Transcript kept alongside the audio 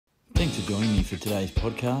Thanks for joining me for today's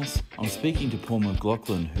podcast. I'm speaking to Paul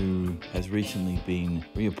McLaughlin, who has recently been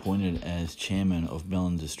reappointed as chairman of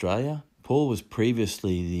Melons Australia. Paul was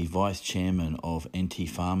previously the vice chairman of NT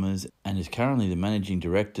Farmers and is currently the managing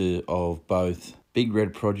director of both Big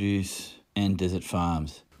Red Produce and Desert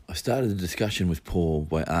Farms. I started the discussion with Paul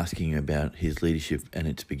by asking about his leadership and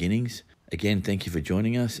its beginnings. Again, thank you for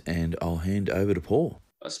joining us, and I'll hand over to Paul.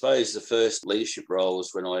 I suppose the first leadership role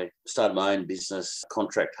was when I started my own business,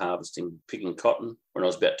 contract harvesting, picking cotton, when I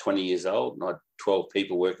was about 20 years old, and I had 12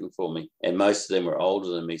 people working for me, and most of them were older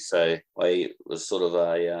than me. So I was sort of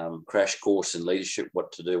a crash course in leadership,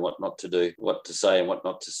 what to do, what not to do, what to say and what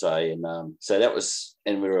not to say. And so that was,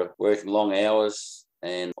 and we were working long hours.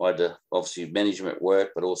 And I had to obviously management work,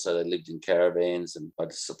 but also they lived in caravans and I had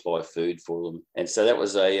to supply food for them. And so that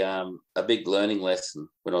was a big learning lesson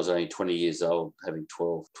when I was only 20 years old, having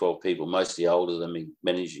 12 people, mostly older than me,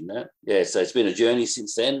 managing that. Yeah, so it's been a journey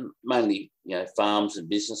since then, mainly, farms and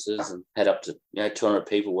businesses, and had up to, 200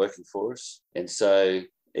 people working for us. And so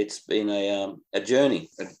it's been a journey,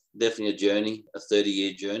 definitely a journey, a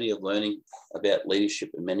 30-year journey of learning about leadership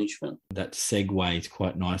and management. That segues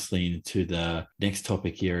quite nicely into the next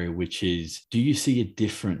topic area, which is, do you see a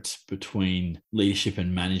difference between leadership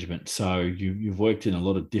and management? So you've worked in a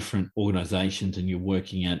lot of different organisations and you're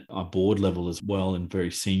working at a board level as well in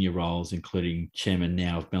very senior roles, including chairman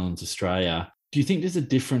now of Melons Australia. Do you think there's a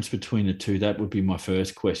difference between the two? That would be my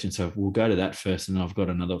first question. So we'll go to that first, and I've got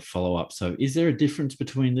another follow-up. So is there a difference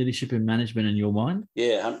between leadership and management in your mind?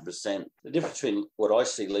 Yeah, 100%. The difference between what I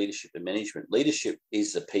see leadership and management, leadership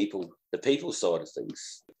is the people side of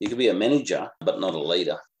things. You can be a manager, but not a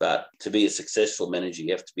leader. But to be a successful manager,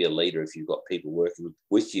 you have to be a leader if you've got people working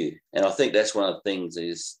with you. And I think that's one of the things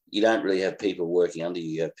is you don't really have people working under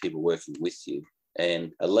you, you have people working with you.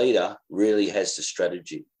 And a leader really has the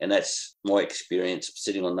strategy. And that's my experience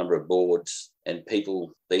sitting on a number of boards and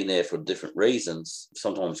people being there for different reasons,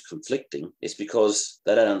 sometimes conflicting. It's because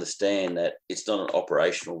they don't understand that it's not an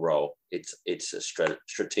operational role. It's a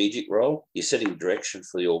strategic role. You're setting direction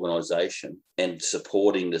for the organisation and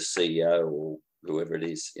supporting the CEO or whoever it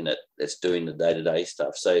is in it that's doing the day-to-day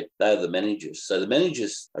stuff. So they're the managers. So the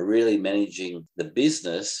managers are really managing the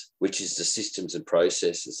business, which is the systems and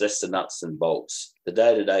processes. That's the nuts and bolts. The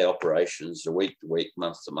day-to-day operations, the week-to-week,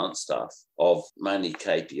 month-to-month stuff of mainly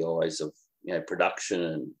KPIs of production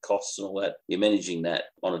and costs and all that. You're managing that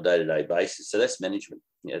on a day-to-day basis. So that's management.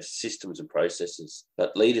 Systems and processes.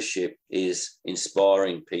 But leadership is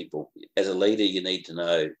inspiring people. As a leader, you need to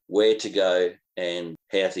know where to go and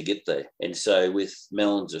how to get there. And so with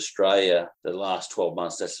Melons Australia, the last 12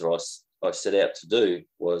 months, that's what I set out to do,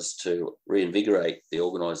 was to reinvigorate the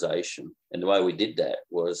organisation. And the way we did that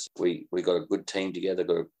was we got a good team together,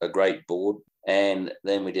 got a great board, and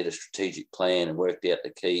then we did a strategic plan and worked out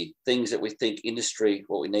the key things that we think industry,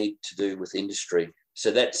 what we need to do with industry.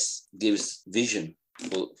 So that gives vision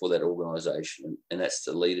for that organisation, and that's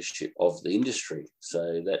the leadership of the industry.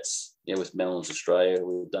 So that's, with Melons Australia,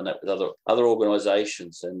 we've done that with other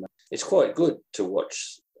organisations, and it's quite good to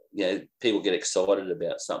watch, people get excited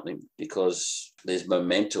about something because there's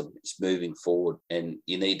momentum, it's moving forward, and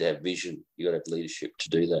you need to have vision. You got to have leadership to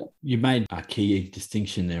do that. You made a key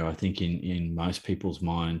distinction there, I think, in most people's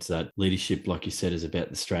minds, that leadership, like you said, is about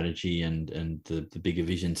the strategy and the bigger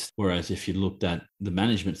visions. Whereas if you looked at the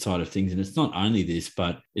management side of things, and it's not only this,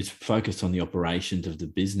 but it's focused on the operations of the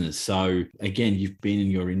business. So again, you've been in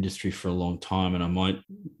your industry for a long time, and I might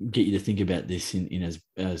get you to think about this in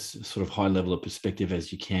as sort of high level of perspective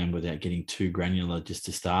as you can without getting too granular. Just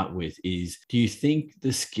to start with, is, do you think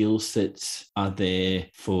the skill sets are there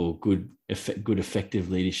for good effective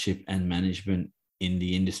leadership and management in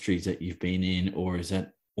the industries that you've been in, or is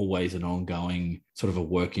that always an ongoing sort of a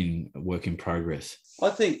work in progress?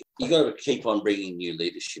 I think you got to keep on bringing new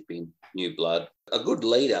leadership in, new blood. A good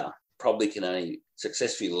leader probably can only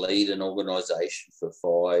successfully lead an organisation for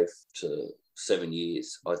 5 to 7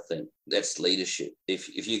 years, I think. That's leadership.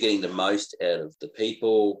 If you're getting the most out of the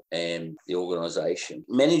people and the organisation.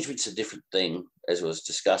 Management's a different thing, as I was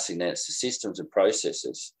discussing, that it's the systems and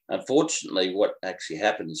processes. Unfortunately, what actually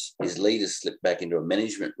happens is leaders slip back into a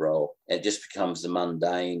management role and it just becomes the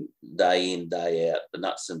mundane, day in, day out, the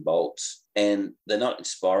nuts and bolts. And they're not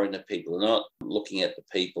inspiring the people. They're not looking at the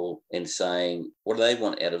people and saying, what do they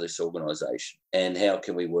want out of this organisation? And how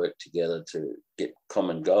can we work together to get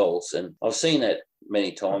common goals? And I've seen that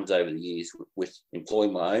many times over the years with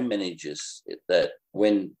employing my own managers, that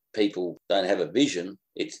when people don't have a vision,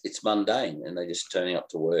 it's mundane and they're just turning up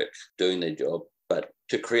to work, doing their job, but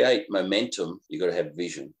to create momentum, you've got to have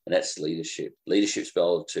vision, and that's leadership. Leadership's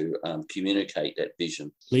able to communicate that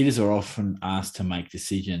vision. Leaders are often asked to make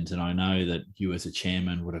decisions, and I know that you as a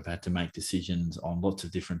chairman would have had to make decisions on lots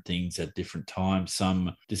of different things at different times,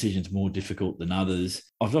 some decisions more difficult than others.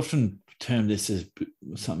 I've often termed this as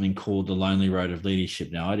something called the lonely road of leadership.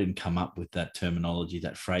 Now, I didn't come up with that terminology,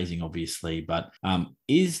 that phrasing, obviously, but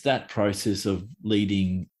is that process of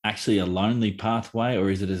leading actually a lonely pathway, or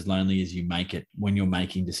is it as lonely as you make it when you're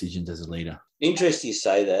making decisions as a leader? Interesting you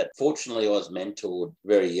say that. Fortunately, I was mentored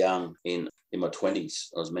very young in my 20s.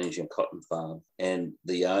 I was managing a cotton farm, and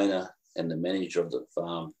the owner and the manager of the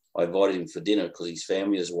farm, I invited him for dinner because his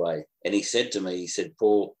family was away. And he said to me, he said,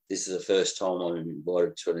 Paul, this is the first time I'm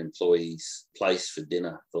invited to an employee's place for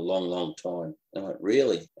dinner for a long, long time. And I went,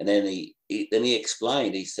 really? And then he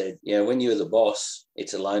explained, he said, when you're the boss,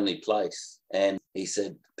 it's a lonely place. And he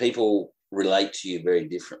said, people relate to you very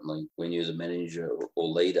differently when you're the manager or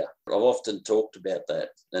leader. I've often talked about that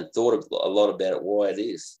and thought a lot about it, why it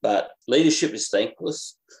is. But leadership is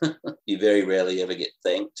thankless. You very rarely ever get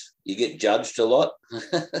thanked. You get judged a lot,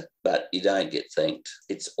 but you don't get thanked.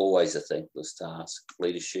 It's always a thankless task,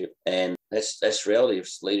 leadership. And that's reality of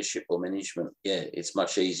leadership or management. Yeah, it's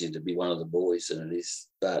much easier to be one of the boys than it is.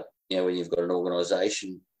 But when you've got an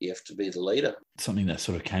organisation, you have to be the leader. Something that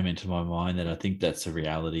sort of came into my mind, and I think that's a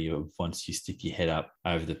reality of once you stick your head up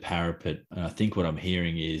over the parapet. And I think what I'm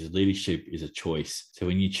hearing is leadership is a choice. So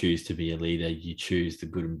when you choose to be a leader, you choose the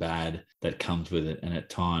good and bad that comes with it. And at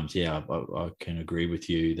times, I can agree with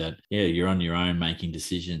you that, you're on your own making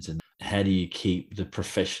decisions. And how do you keep the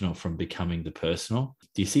professional from becoming the personal?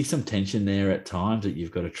 Do you see some tension there at times that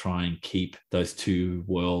you've got to try and keep those two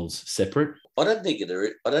worlds separate? I don't think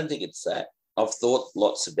it's that. I've thought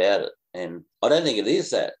lots about it, and I don't think it is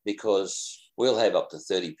that, because we'll have up to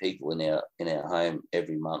 30 people in our home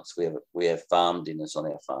every month. We have farm dinners on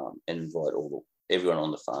our farm and invite everyone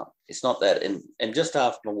on the farm. It's not that. And just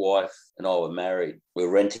after my wife and I were married, we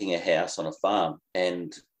were renting a house on a farm,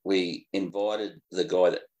 and we invited the guy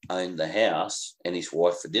that owned the house and his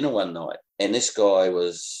wife for dinner one night. And this guy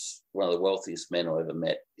was one of the wealthiest men I ever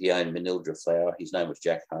met. He owned Manildra Flour. His name was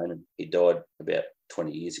Jack Honan. He died about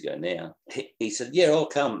 20 years ago now. He said, I'll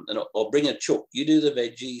come and I'll bring a chook. You do the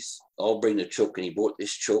veggies, I'll bring the chook. And he bought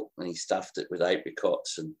this chook and he stuffed it with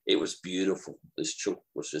apricots, and it was beautiful. This chook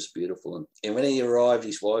was just beautiful. And when he arrived,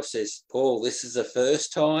 his wife says, Paul, this is the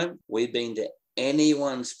first time we've been to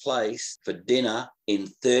anyone's place for dinner in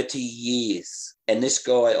 30 years. And this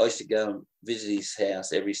guy, I used to go and visit his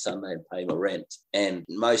house every Sunday and pay my rent. And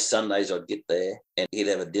most Sundays I'd get there and he'd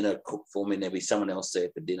have a dinner cooked for me, and there'd be someone else there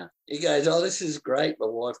for dinner. He goes, this is great. My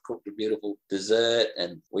wife cooked a beautiful dessert,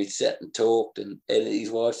 and we sat and talked, and his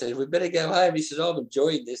wife said, we better go home. He said, I'm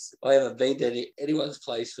enjoying this. I haven't been to anyone's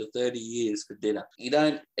place for 30 years for dinner. You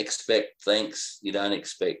don't expect thanks. You don't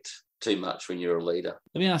expect too much when you're a leader.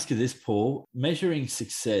 Let me ask you this, Paul. Measuring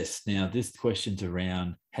success. Now, this question's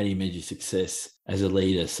around how do you measure success as a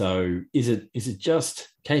leader? So is it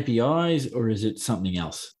just KPIs, or is it something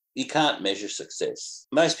else? You can't measure success.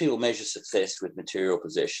 Most people measure success with material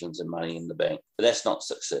possessions and money in the bank, but that's not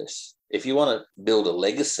success. If you want to build a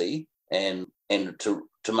legacy and to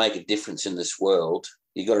make a difference in this world,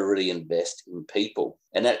 you've got to really invest in people.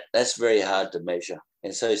 And that's very hard to measure.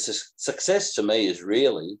 And so success to me is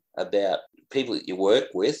really about people that you work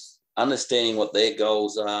with, understanding what their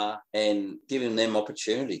goals are and giving them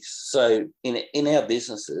opportunities. So in our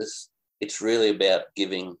businesses, it's really about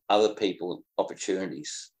giving other people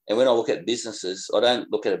opportunities. And when I look at businesses, I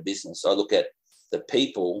don't look at a business. I look at the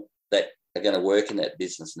people that are going to work in that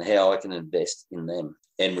business and how I can invest in them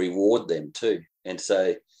and reward them too. And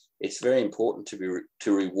so it's very important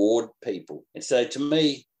to reward people. And so to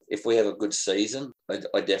me, if we have a good season,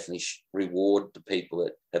 I definitely reward the people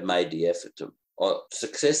that have made the effort to.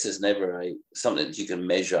 Success is never something that you can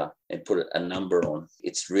measure and put a number on.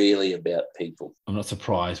 It's really about people. I'm not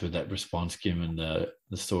surprised with that response, given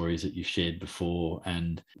the stories that you've shared before.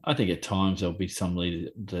 And I think at times there'll be some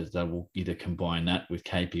leaders that will either combine that with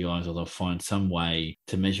KPIs, or they'll find some way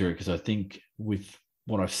to measure it. Because I think with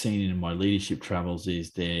what I've seen in my leadership travels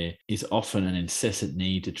is there is often an incessant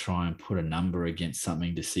need to try and put a number against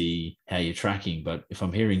something to see how you're tracking. But if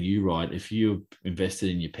I'm hearing you right, if you've invested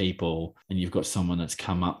in your people and you've got someone that's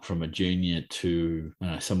come up from a junior to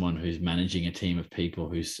someone who's managing a team of people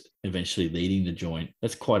who's eventually leading the joint,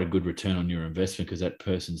 that's quite a good return on your investment, because that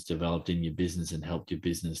person's developed in your business and helped your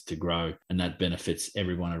business to grow. And that benefits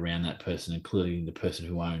everyone around that person, including the person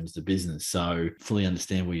who owns the business. So fully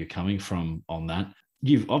understand where you're coming from on that.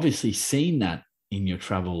 You've obviously seen that in your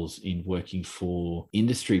travels in working for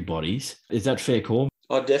industry bodies. Is that fair call?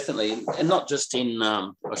 Oh, definitely. And not just in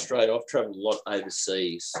Australia. I've travelled a lot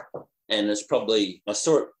overseas. And it's probably, I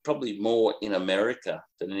saw it probably more in America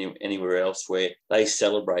than anywhere else, where they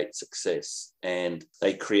celebrate success and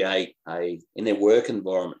they create in their work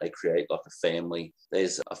environment, they create like a family.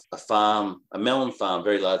 There's a farm, a melon farm,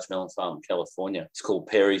 very large melon farm in California. It's called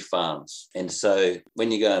Perry Farms. And so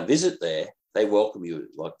when you go and visit there, they welcome you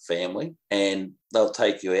like family, and they'll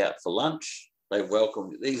take you out for lunch. They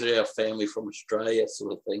welcome, these are our family from Australia,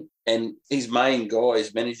 sort of thing. And his main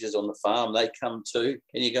guys, managers on the farm, they come too,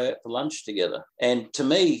 and you go out for lunch together. And to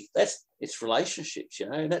me, it's relationships, you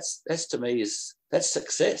know. That's to me that's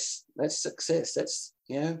success. That's success. That's,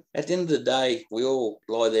 you know, at the end of the day, we all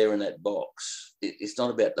lie there in that box. It's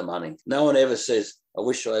not about the money. No one ever says, I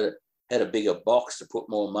wish I had a bigger box to put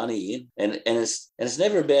more money in. And it's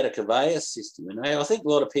never about a conveyor system, you know. I think a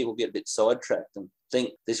lot of people get a bit sidetracked and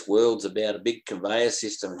think this world's about a big conveyor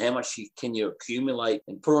system and how much can you accumulate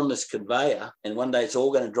and put on this conveyor, and one day it's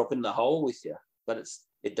all going to drop in the hole with you. But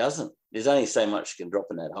it doesn't. There's only so much you can drop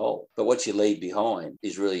in that hole. But what you leave behind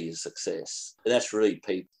is really your success. And that's really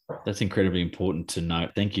people. That's incredibly important to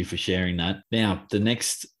note. Thank you for sharing that. Now, the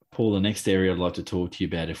next area I'd like to talk to you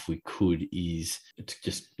about, if we could, is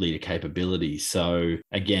just leader capabilities. So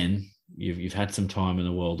again, you've had some time in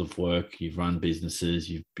the world of work, you've run businesses,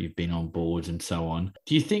 you've been on boards and so on.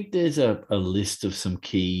 Do you think there's a list of some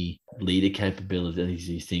key leader capabilities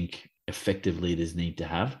you think effective leaders need to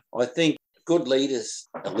have? I think good leaders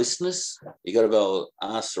are listeners. You got to be able to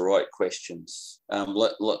ask the right questions.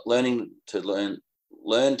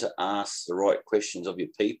 Learn to ask the right questions of your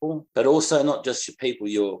people, but also not just your people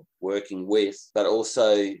you're working with, but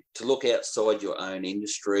also to look outside your own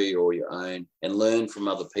industry or your own and learn from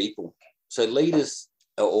other people. So leaders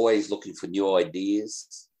are always looking for new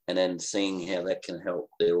ideas and then seeing how that can help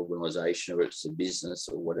their organisation, or it's a business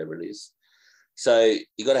or whatever it is. So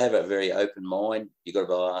you've got to have a very open mind. You've got to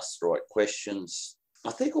be able to ask the right questions.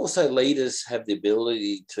 I think also leaders have the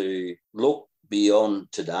ability to look beyond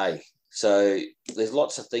today. So there's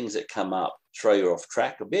lots of things that come up, throw you off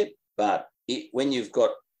track a bit, but when you've got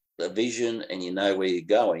a vision and you know where you're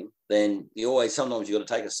going, then sometimes you've got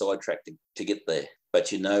to take a sidetrack to get there,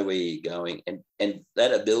 but you know where you're going. And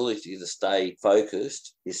that ability to stay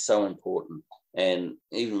focused is so important. And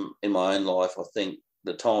even in my own life, I think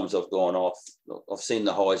the times I've gone off, I've seen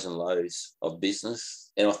the highs and lows of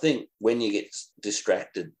business. And I think when you get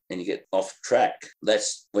distracted and you get off track,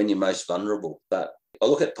 that's when you're most vulnerable. But I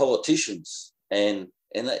look at politicians and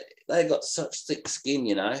they got such thick skin,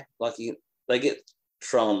 you know, like they get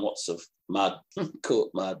thrown lots of mud, call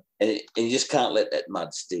it mud, and you just can't let that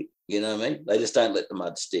mud stick. You know what I mean? They just don't let the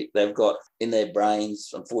mud stick. They've got in their brains,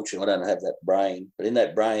 unfortunately, I don't have that brain, but in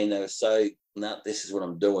that brain, they were so, no, this is what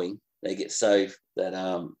I'm doing. They get so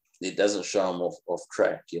that it doesn't show them off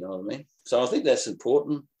track. You know what I mean? So I think that's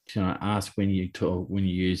important. Can I ask, when you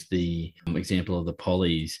use the example of the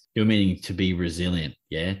pollies, you're meaning to be resilient,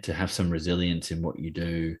 yeah? To have some resilience in what you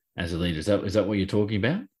do as a leader. Is that what you're talking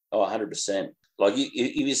about? Oh, 100%. Like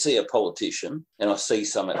you see a politician, and I see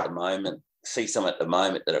some at the moment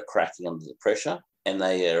that are cracking under the pressure, and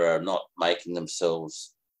they are not making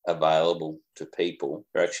themselves available to people.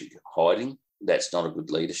 They're actually hiding. That's not a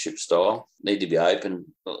good leadership style. Need to be open.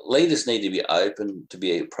 Leaders need to be open, to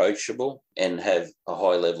be approachable, and have a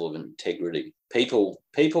high level of integrity. People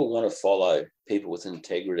want to follow people with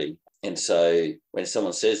integrity. And so when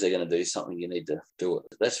someone says they're going to do something, you need to do it.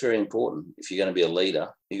 That's very important. If you're going to be a leader,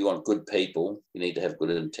 if you want good people, you need to have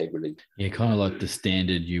good integrity. Yeah, kind of like the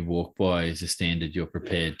standard you walk by is a standard you're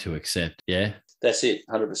prepared to accept. Yeah? That's it,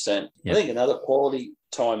 100%. Yep. I think another quality,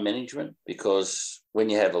 time management, because when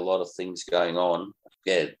you have a lot of things going on,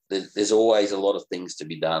 yeah, there's always a lot of things to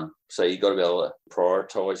be done. So you've got to be able to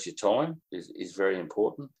prioritise your time is very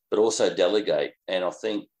important, but also delegate. And I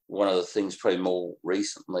think one of the things probably more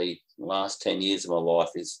recently, the last 10 years of my life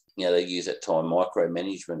is, you know, they use that time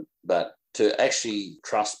micromanagement, but to actually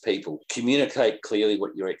trust people, communicate clearly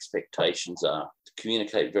what your expectations are, to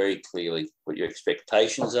communicate very clearly what your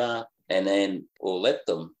expectations are, and then or let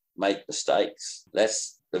them make mistakes.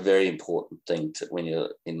 That's the very important thing when you're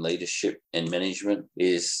in leadership and management,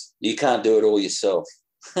 is you can't do it all yourself.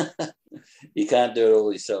 You can't do it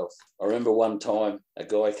all yourself. I remember one time a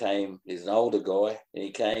guy came, he's an older guy, and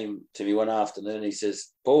he came to me one afternoon and he says,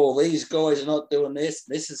 Paul, these guys are not doing this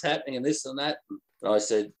is happening and this and that. And I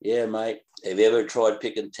said, yeah, mate, have you ever tried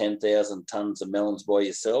picking 10,000 tons of melons by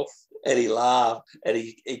yourself? And he laughed. And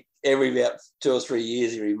he every about 2 or 3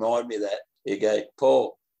 years, he reminded me of that. He'd go,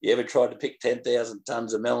 Paul, you ever tried to pick 10,000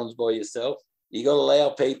 tons of melons by yourself? You got to allow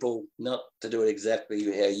people not to do it exactly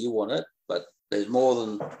how you want it, but there's more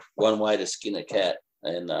than one way to skin a cat.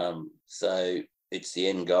 And so it's the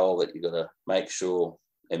end goal that you've got to make sure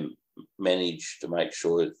and manage to make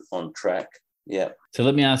sure it's on track. Yeah. So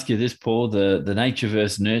let me ask you this, Paul, the nature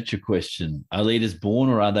versus nurture question. Are leaders born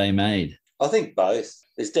or are they made? I think both.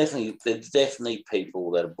 There's definitely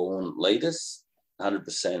people that are born leaders,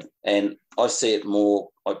 100%. And I see it more,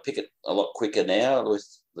 I pick it a lot quicker now with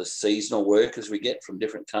the seasonal workers we get from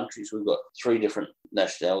different countries. We've got 3 different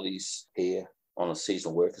nationalities here on a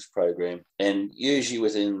seasonal workers program. And usually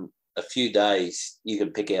within a few days, you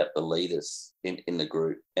can pick out the leaders in the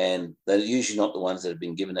group. And they're usually not the ones that have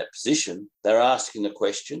been given that position. They're asking the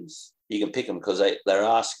questions. You can pick them because they're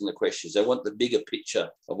asking the questions. They want the bigger picture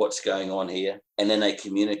of what's going on here. And then they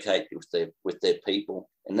communicate with their people.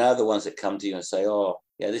 And they're the ones that come to you and say, oh,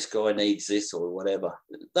 yeah, this guy needs this or whatever.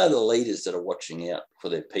 They're the leaders that are watching out for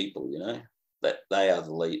their people, you know, that they are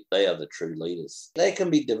the true leaders. They can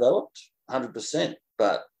be developed 100%,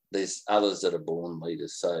 but there's others that are born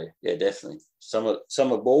leaders. So, yeah, definitely. Some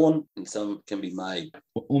are born and some can be made.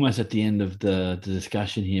 Almost at the end of the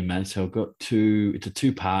discussion here, mate. So I've got it's a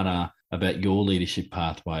 2-parter about your leadership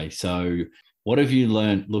pathway. So what have you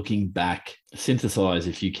learned looking back? Synthesize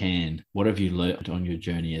if you can. What have you learned on your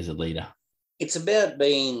journey as a leader? It's about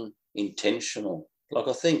being intentional. Like,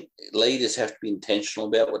 I think leaders have to be intentional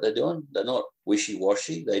about what they're doing. They're not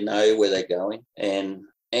wishy-washy. They know where they're going. And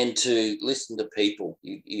to listen to people.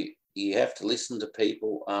 You have to listen to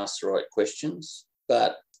people, ask the right questions,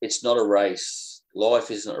 but it's not a race.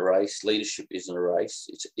 Life isn't a race. Leadership isn't a race.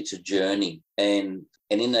 It's a journey. And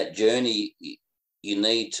in that journey, you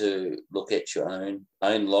need to look at your own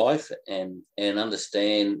life and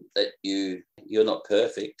understand that you're not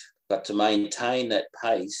perfect, but to maintain that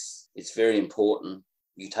pace, it's very important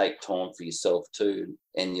you take time for yourself too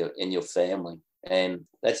and your family. And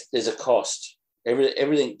there's a cost.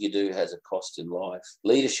 Everything you do has a cost in life.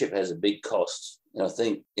 Leadership has a big cost. And I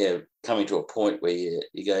think, coming to a point where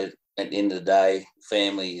you go, at the end of the day,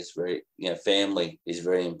 family is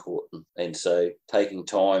very important. And so taking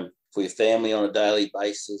time for your family on a daily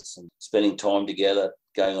basis and spending time together,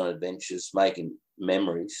 going on adventures, making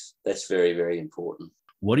memories, that's very, very important.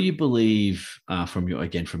 What do you believe, from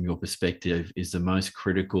your perspective, is the most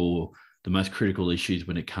critical issues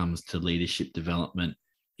when it comes to leadership development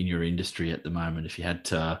in your industry at the moment? If you had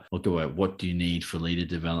to look at what do you need for leader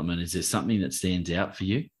development, is there something that stands out for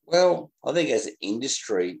you? Well, I think as an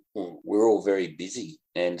industry, we're all very busy.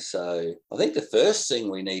 And so I think the first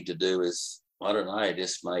thing we need to do is,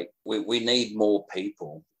 we need more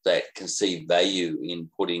people that can see value in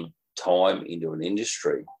putting time into an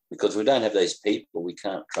industry, because we don't have those people, we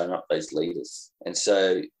can't train up those leaders. And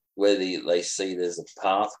so whether they see there's a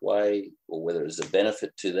pathway or whether it's a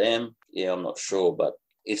benefit to them, I'm not sure. But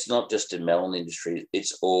it's not just in melon industry,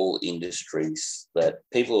 it's all industries that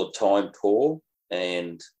people are time poor,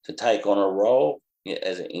 and to take on a role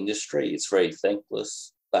as an industry, it's very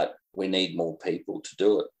thankless, but we need more people to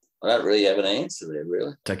do it. I don't really have an answer there,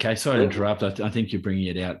 really. It's okay. Sorry to interrupt. I think you're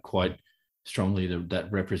bringing it out quite strongly,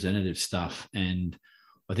 that representative stuff. And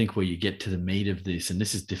I think where you get to the meat of this, and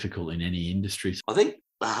this is difficult in any industry. I think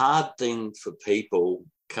the hard thing for people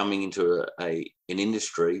coming into an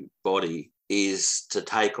industry body is to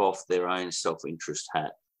take off their own self-interest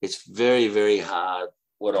hat. It's very, very hard,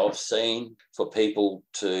 what I've seen, for people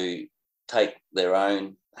to take their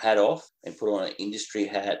own hat off and put on an industry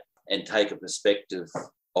hat and take a perspective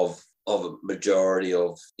of a majority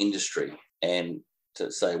of industry, and to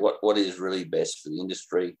say what is really best for the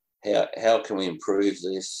industry. How can we improve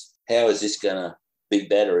this? How is this going to be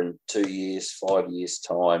better in 2 years, 5 years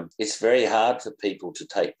time? It's very hard for people to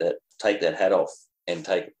take that hat off and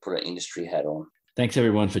put an industry hat on. Thanks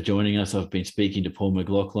everyone for joining us. I've been speaking to Paul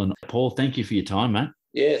McLaughlin. Paul, thank you for your time, mate.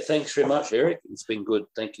 Yeah, thanks very much, Eric. It's been good.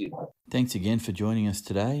 Thank you. Thanks again for joining us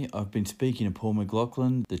today. I've been speaking to Paul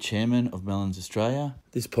McLaughlin, the chairman of Melons Australia.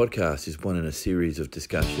 This podcast is one in a series of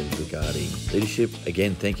discussions regarding leadership.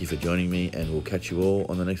 Again, thank you for joining me, and we'll catch you all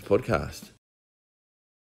on the next podcast.